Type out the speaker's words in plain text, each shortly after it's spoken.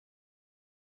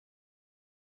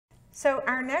So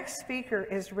our next speaker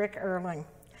is Rick Erling,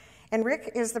 and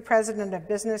Rick is the president of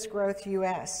Business Growth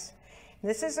US.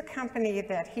 This is a company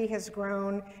that he has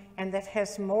grown and that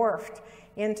has morphed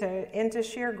into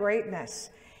sheer greatness.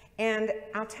 And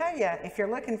I'll tell you, if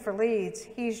you're looking for leads,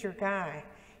 he's your guy.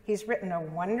 He's written a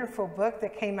wonderful book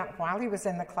that came out while he was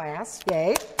in the class.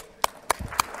 Yay.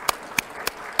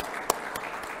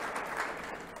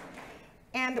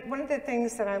 And one of the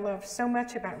things that I love so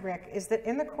much about Rick is that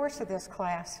in the course of this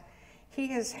class, he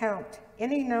has helped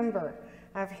any number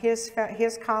of his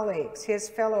colleagues, his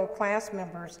fellow class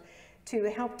members, to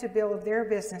help to build their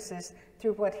businesses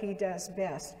through what he does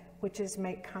best, which is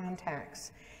make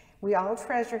contacts. We all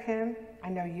treasure him. I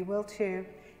know you will too.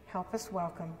 Help us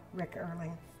welcome Rick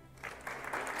Erling.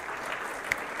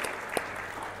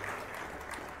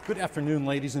 Good afternoon,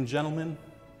 ladies and gentlemen.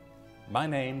 My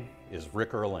name is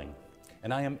Rick Erling,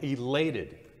 and I am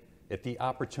elated at the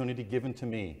opportunity given to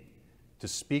me to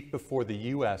speak before the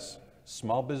U.S.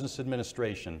 Small Business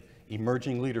Administration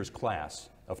Emerging Leaders Class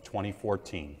of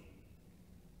 2014.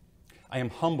 I am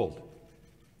humbled,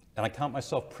 and I count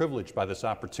myself privileged by this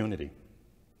opportunity.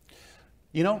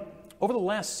 You know, over the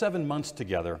last 7 months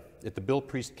together at the Bill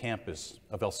Priest campus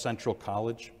of El Centro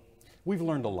College, we've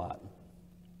learned a lot.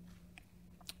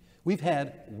 We've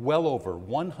had well over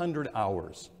 100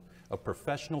 hours of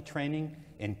professional training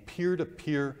and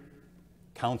peer-to-peer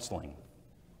counseling.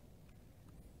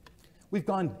 We've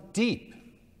gone deep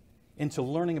into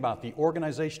learning about the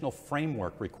organizational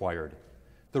framework required,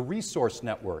 the resource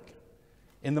network,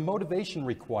 and the motivation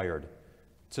required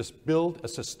to build a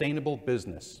sustainable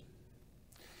business.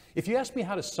 If you ask me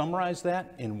how to summarize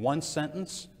that in one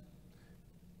sentence,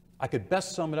 I could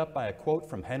best sum it up by a quote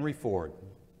from Henry Ford.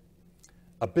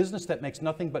 A business that makes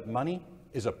nothing but money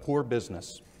is a poor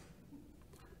business.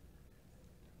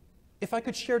 If I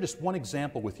could share just one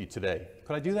example with you today,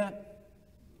 could I do that?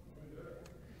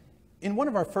 In one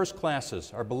of our first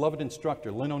classes, our beloved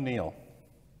instructor, Lynn O'Neill,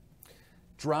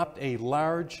 dropped a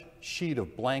large sheet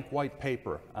of blank white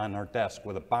paper on our desk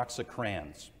with a box of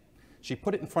crayons. She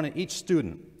put it in front of each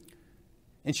student,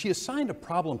 and she assigned a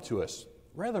problem to us,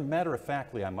 rather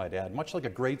matter-of-factly, I might add, much like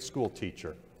a grade school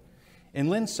teacher. And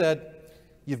Lynn said,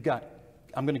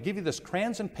 I'm going to give you this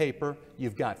crayons and paper.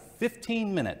 You've got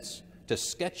 15 minutes to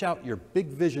sketch out your big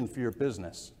vision for your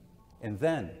business, and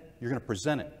then you're going to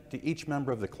present it to each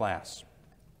member of the class.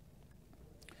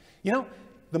 You know,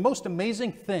 the most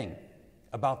amazing thing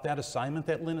about that assignment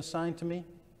that Lynn assigned to me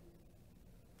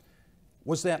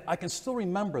was that I can still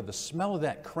remember the smell of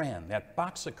that crayon, that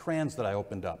box of crayons that I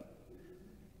opened up.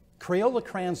 Crayola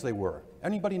crayons they were.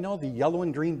 Anybody know the yellow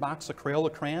and green box of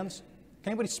Crayola crayons?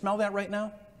 Can anybody smell that right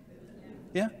now?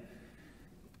 Yeah?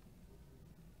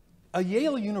 A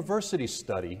Yale University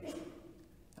study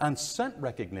on scent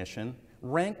recognition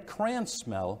ranked crayon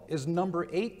smell as number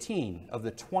 18 of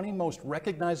the 20 most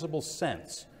recognizable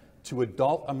scents to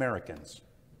adult Americans.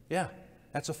 Yeah,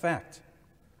 that's a fact.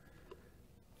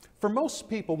 For most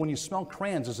people, when you smell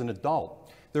crayons as an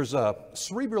adult, there's a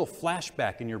cerebral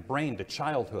flashback in your brain to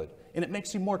childhood, and it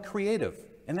makes you more creative.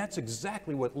 And that's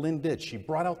exactly what Lynn did. She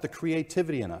brought out the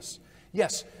creativity in us.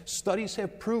 Yes, studies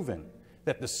have proven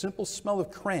that the simple smell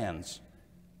of crayons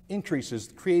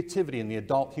increases creativity in the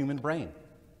adult human brain.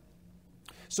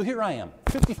 So here I am,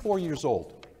 54 years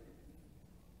old.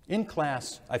 In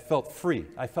class, I felt free,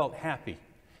 I felt happy,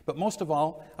 but most of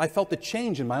all, I felt the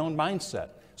change in my own mindset.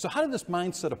 So how did this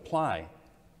mindset apply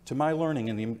to my learning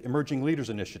in the Emerging Leaders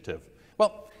Initiative?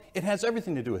 Well, it has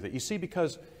everything to do with it. You see,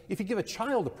 because if you give a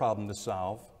child a problem to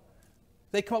solve,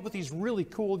 they come up with these really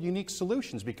cool, unique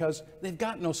solutions because they've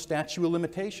got no statute of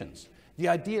limitations. The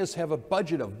ideas have a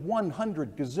budget of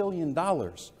 $100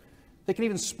 gazillion. They can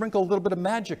even sprinkle a little bit of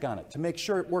magic on it to make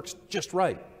sure it works just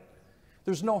right.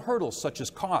 There's no hurdles such as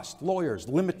cost, lawyers,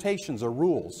 limitations, or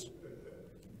rules.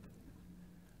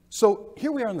 So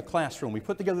here we are in the classroom. We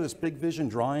put together this big vision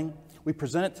drawing. We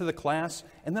present it to the class.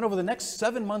 And then over the next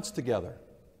 7 months together,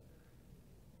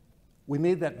 we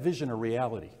made that vision a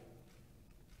reality.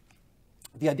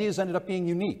 The ideas ended up being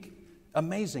unique,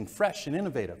 amazing, fresh, and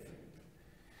innovative.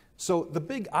 So the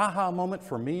big aha moment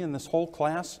for me in this whole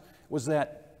class was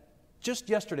that just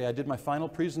yesterday I did my final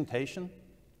presentation,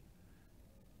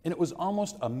 and it was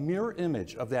almost a mirror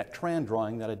image of that crayon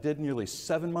drawing that I did nearly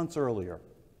 7 months earlier.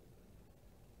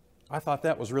 I thought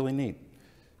that was really neat.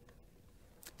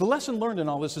 The lesson learned in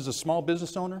all this as a small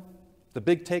business owner, the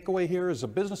big takeaway here is a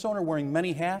business owner wearing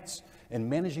many hats and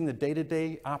managing the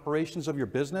day-to-day operations of your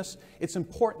business, it's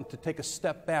important to take a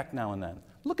step back now and then.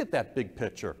 Look at that big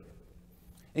picture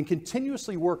and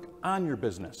continuously work on your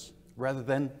business rather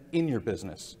than in your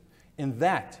business. And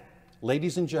that,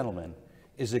 ladies and gentlemen,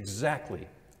 is exactly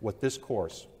what this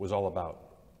course was all about.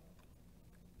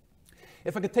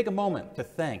 If I could take a moment to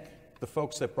thank the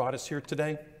folks that brought us here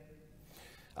today,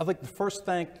 I'd like to first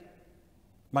thank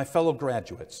my fellow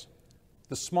graduates,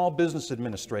 the Small Business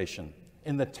Administration,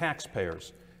 and the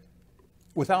taxpayers,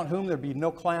 without whom there'd be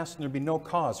no class and there'd be no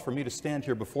cause for me to stand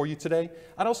here before you today.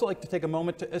 I'd also like to take a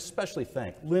moment to especially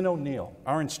thank Lynn O'Neill,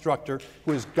 our instructor,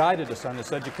 who has guided us on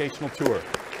this educational tour.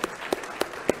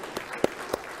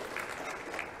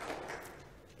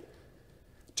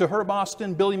 To Herb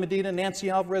Austin, Billy Medina, Nancy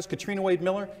Alvarez, Katrina Wade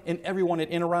Miller, and everyone at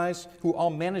Interrise who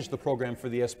all managed the program for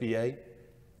the SBA,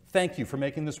 thank you for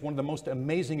making this one of the most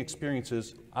amazing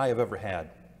experiences I have ever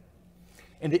had.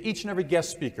 And to each and every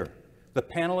guest speaker, the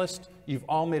panelists, you've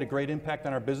all made a great impact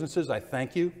on our businesses. I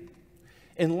thank you.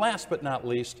 And last but not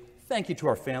least, thank you to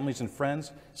our families and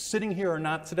friends, sitting here or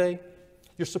not today.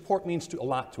 Your support means a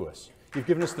lot to us. You've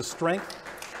given us the strength.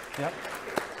 Yep.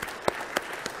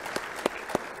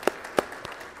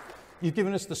 You've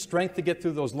given us the strength to get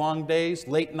through those long days,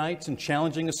 late nights, and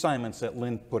challenging assignments that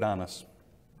Lynn put on us.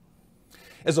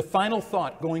 As a final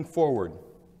thought going forward,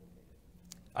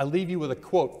 I leave you with a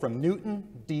quote from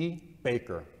Newton D.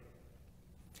 Baker.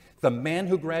 The man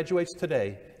who graduates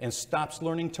today and stops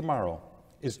learning tomorrow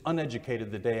is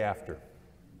uneducated the day after.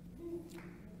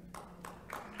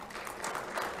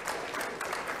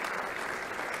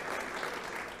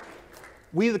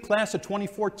 We, the class of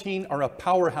 2014, are a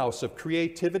powerhouse of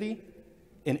creativity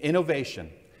and innovation.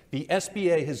 The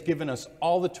SBA has given us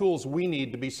all the tools we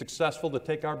need to be successful to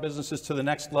take our businesses to the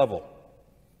next level.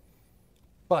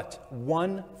 But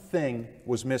one thing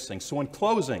was missing. So in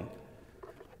closing,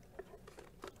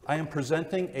 I am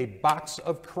presenting a box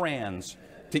of crayons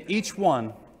to each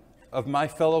one of my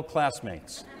fellow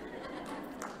classmates.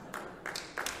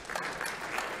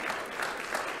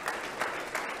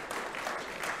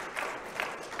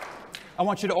 I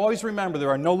want you to always remember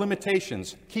there are no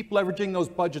limitations. Keep leveraging those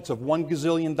budgets of $1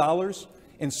 gazillion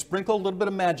and sprinkle a little bit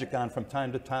of magic on from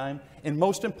time to time. And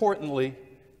most importantly,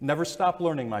 never stop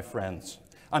learning, my friends.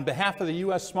 On behalf of the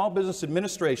U.S. Small Business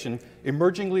Administration,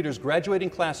 Emerging Leaders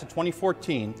Graduating Class of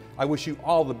 2014, I wish you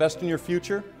all the best in your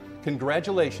future.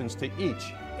 Congratulations to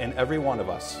each and every one of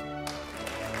us.